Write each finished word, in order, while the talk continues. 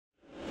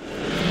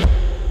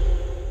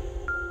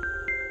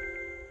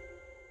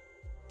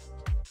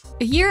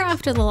A year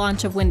after the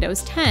launch of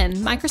Windows 10,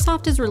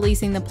 Microsoft is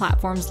releasing the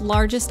platform's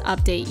largest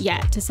update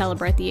yet to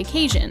celebrate the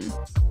occasion.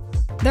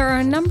 There are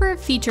a number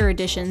of feature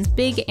additions,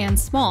 big and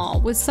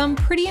small, with some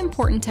pretty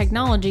important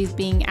technologies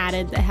being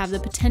added that have the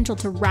potential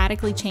to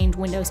radically change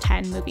Windows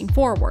 10 moving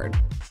forward.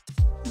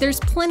 There's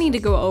plenty to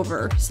go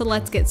over, so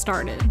let's get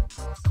started.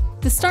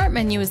 The Start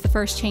menu is the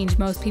first change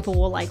most people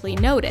will likely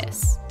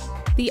notice.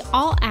 The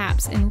All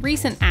Apps and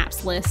Recent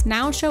Apps list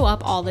now show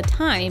up all the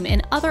time,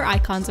 and other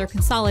icons are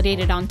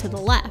consolidated onto the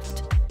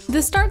left.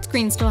 The Start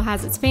screen still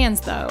has its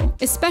fans though,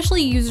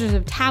 especially users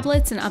of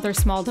tablets and other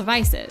small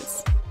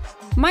devices.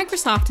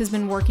 Microsoft has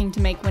been working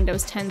to make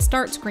Windows 10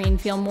 Start screen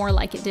feel more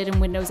like it did in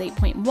Windows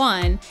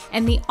 8.1,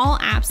 and the All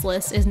Apps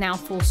list is now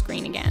full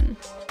screen again.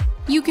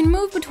 You can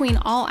move between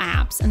all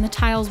apps and the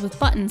tiles with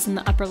buttons in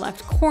the upper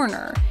left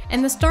corner,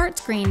 and the Start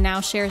screen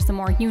now shares the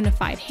more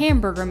unified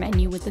hamburger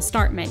menu with the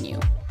Start menu.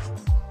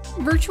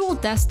 Virtual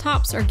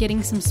desktops are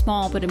getting some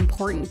small but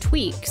important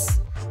tweaks.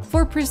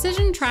 For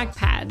precision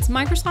trackpads,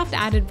 Microsoft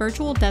added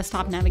virtual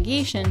desktop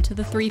navigation to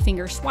the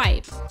 3-finger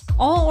swipe.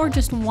 All or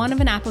just one of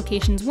an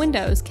application's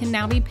windows can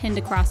now be pinned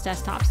across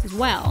desktops as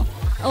well,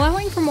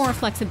 allowing for more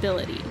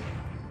flexibility.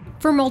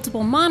 For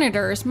multiple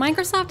monitors,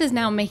 Microsoft is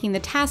now making the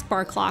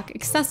taskbar clock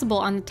accessible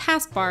on the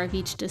taskbar of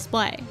each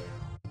display.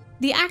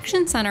 The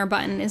Action Center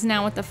button is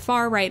now at the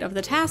far right of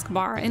the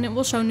taskbar, and it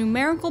will show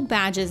numerical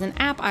badges and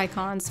app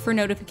icons for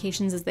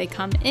notifications as they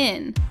come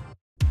in.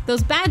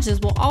 Those badges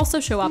will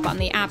also show up on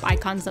the app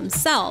icons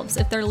themselves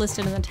if they're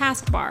listed in the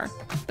taskbar,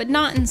 but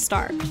not in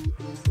Start.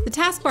 The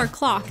taskbar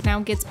clock now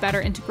gets better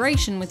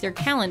integration with your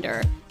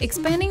calendar,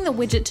 expanding the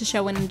widget to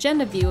show an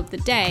agenda view of the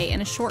day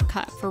and a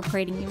shortcut for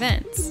creating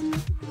events.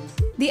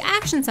 The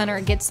Action Center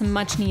gets some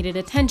much needed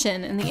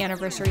attention in the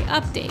anniversary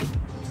update.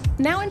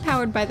 Now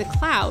empowered by the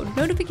cloud,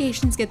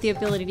 notifications get the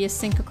ability to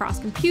sync across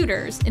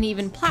computers and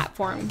even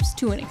platforms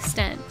to an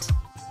extent.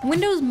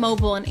 Windows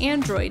Mobile and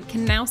Android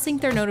can now sync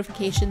their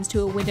notifications to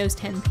a Windows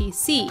 10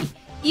 PC,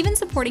 even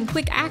supporting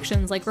quick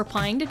actions like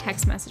replying to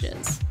text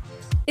messages.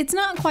 It's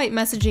not quite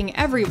messaging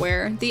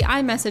everywhere, the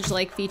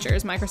iMessage-like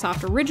features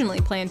Microsoft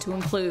originally planned to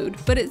include,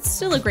 but it's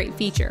still a great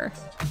feature.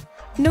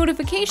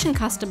 Notification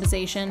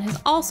customization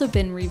has also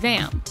been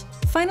revamped,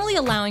 finally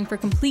allowing for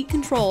complete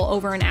control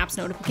over an app's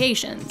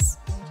notifications.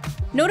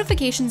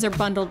 Notifications are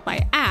bundled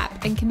by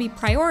app and can be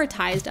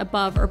prioritized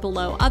above or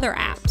below other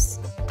apps.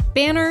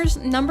 Banners,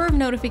 number of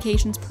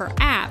notifications per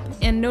app,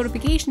 and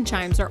notification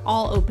chimes are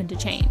all open to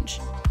change.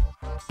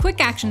 Quick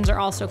actions are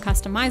also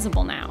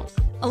customizable now,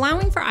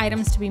 allowing for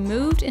items to be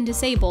moved and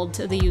disabled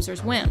to the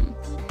user's whim.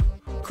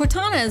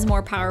 Cortana is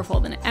more powerful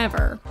than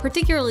ever,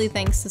 particularly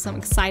thanks to some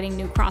exciting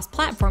new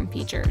cross-platform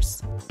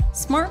features.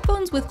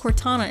 Smartphones with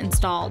Cortana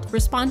installed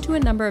respond to a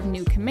number of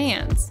new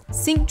commands,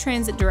 sync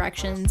transit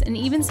directions, and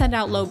even send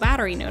out low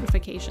battery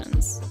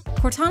notifications.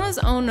 Cortana's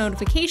own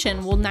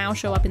notification will now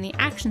show up in the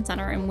Action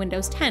Center in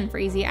Windows 10 for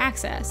easy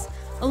access,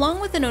 along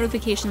with the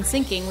notification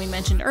syncing we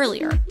mentioned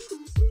earlier.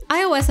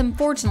 iOS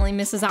unfortunately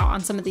misses out on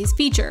some of these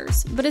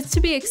features, but it's to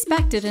be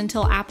expected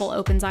until Apple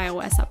opens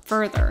iOS up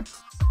further.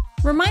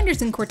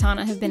 Reminders in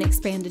Cortana have been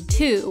expanded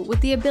too, with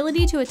the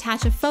ability to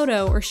attach a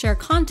photo or share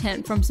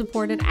content from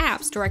supported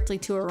apps directly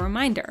to a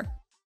reminder.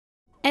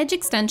 Edge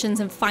extensions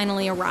have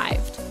finally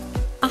arrived.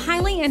 A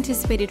highly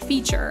anticipated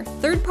feature,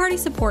 third-party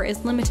support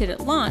is limited at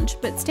launch,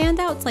 but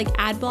standouts like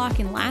AdBlock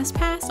and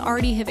LastPass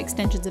already have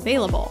extensions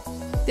available.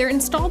 They're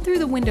installed through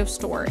the Windows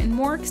Store, and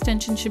more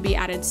extensions should be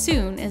added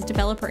soon as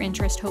developer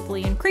interest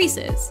hopefully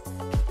increases.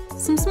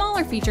 Some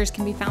smaller features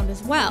can be found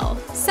as well.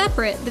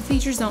 Separate, the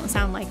features don't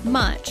sound like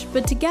much,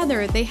 but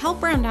together they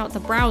help round out the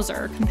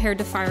browser compared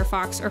to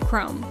Firefox or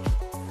Chrome.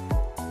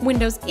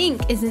 Windows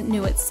Ink isn't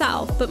new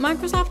itself, but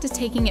Microsoft is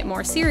taking it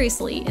more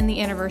seriously in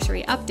the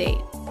anniversary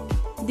update.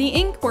 The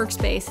Ink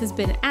workspace has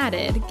been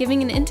added,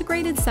 giving an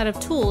integrated set of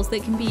tools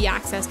that can be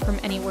accessed from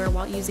anywhere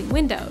while using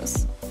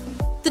Windows.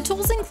 The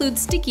tools include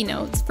sticky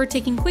notes for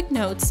taking quick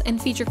notes and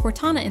feature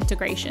Cortana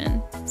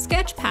integration,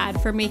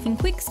 Sketchpad for making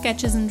quick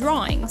sketches and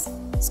drawings,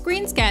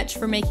 Screen Sketch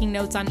for making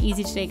notes on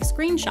easy-to-take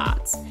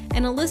screenshots,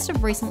 and a list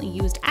of recently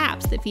used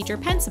apps that feature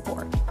pen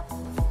support.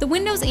 The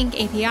Windows Ink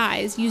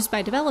APIs used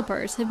by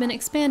developers have been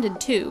expanded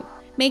too,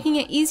 making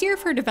it easier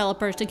for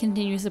developers to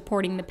continue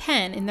supporting the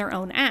pen in their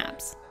own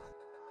apps.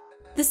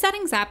 The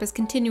Settings app is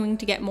continuing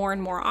to get more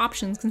and more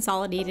options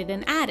consolidated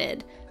and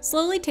added,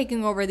 slowly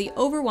taking over the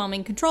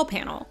overwhelming control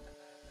panel.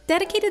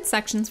 Dedicated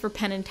sections for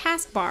pen and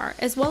taskbar,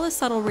 as well as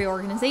subtle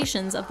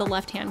reorganizations of the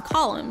left-hand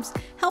columns,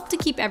 help to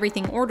keep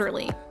everything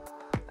orderly.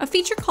 A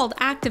feature called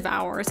Active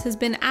Hours has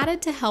been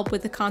added to help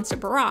with the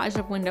constant barrage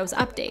of Windows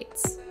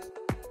updates.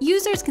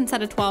 Users can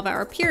set a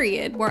 12-hour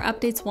period where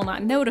updates will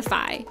not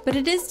notify, but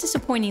it is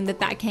disappointing that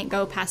that can't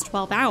go past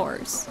 12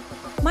 hours.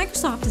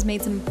 Microsoft has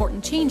made some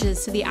important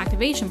changes to the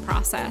activation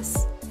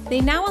process. They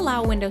now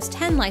allow Windows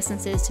 10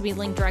 licenses to be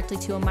linked directly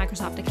to a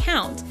Microsoft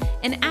account,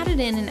 and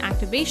added in an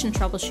activation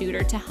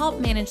troubleshooter to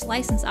help manage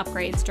license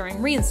upgrades during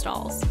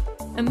reinstalls.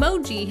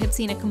 Emoji have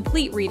seen a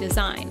complete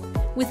redesign,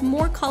 with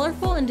more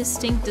colorful and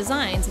distinct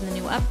designs in the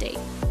new update.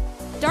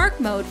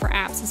 Dark mode for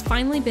apps has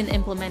finally been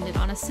implemented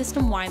on a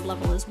system-wide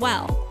level as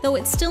well, though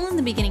it's still in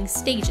the beginning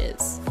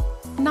stages.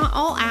 Not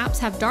all apps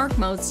have dark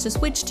modes to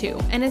switch to,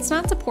 and it's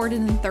not supported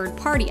in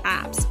third-party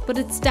apps, but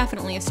it's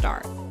definitely a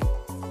start.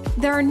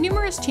 There are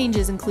numerous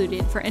changes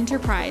included for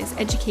enterprise,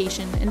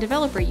 education, and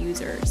developer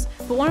users,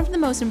 but one of the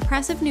most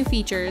impressive new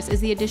features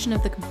is the addition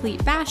of the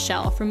complete bash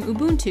shell from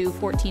Ubuntu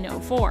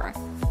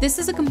 14.04. This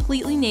is a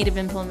completely native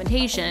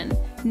implementation,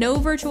 no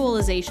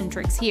virtualization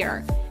tricks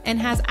here, and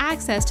has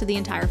access to the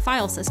entire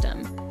file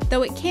system,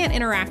 though it can't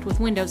interact with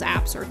Windows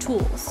apps or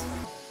tools.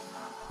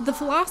 The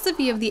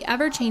philosophy of the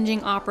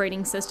ever-changing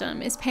operating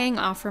system is paying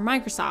off for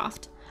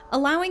Microsoft,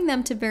 allowing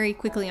them to very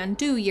quickly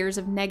undo years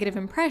of negative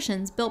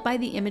impressions built by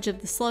the image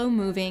of the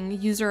slow-moving,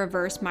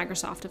 user-averse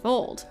Microsoft of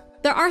old.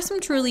 There are some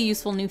truly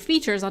useful new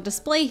features on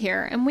display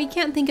here, and we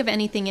can't think of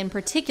anything in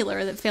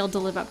particular that failed to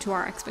live up to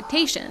our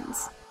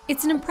expectations.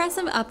 It's an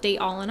impressive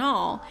update all in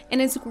all,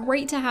 and it's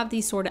great to have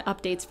these sort of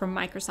updates from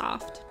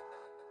Microsoft.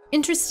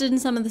 Interested in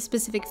some of the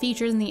specific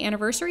features in the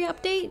anniversary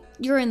update?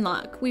 You're in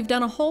luck. We've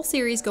done a whole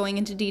series going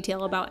into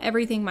detail about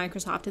everything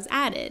Microsoft has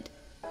added.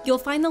 You'll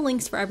find the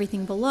links for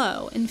everything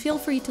below, and feel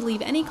free to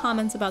leave any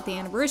comments about the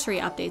anniversary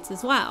updates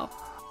as well.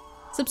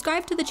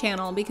 Subscribe to the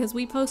channel because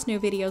we post new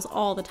videos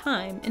all the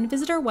time, and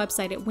visit our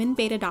website at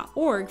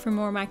winbeta.org for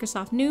more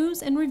Microsoft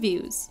news and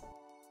reviews.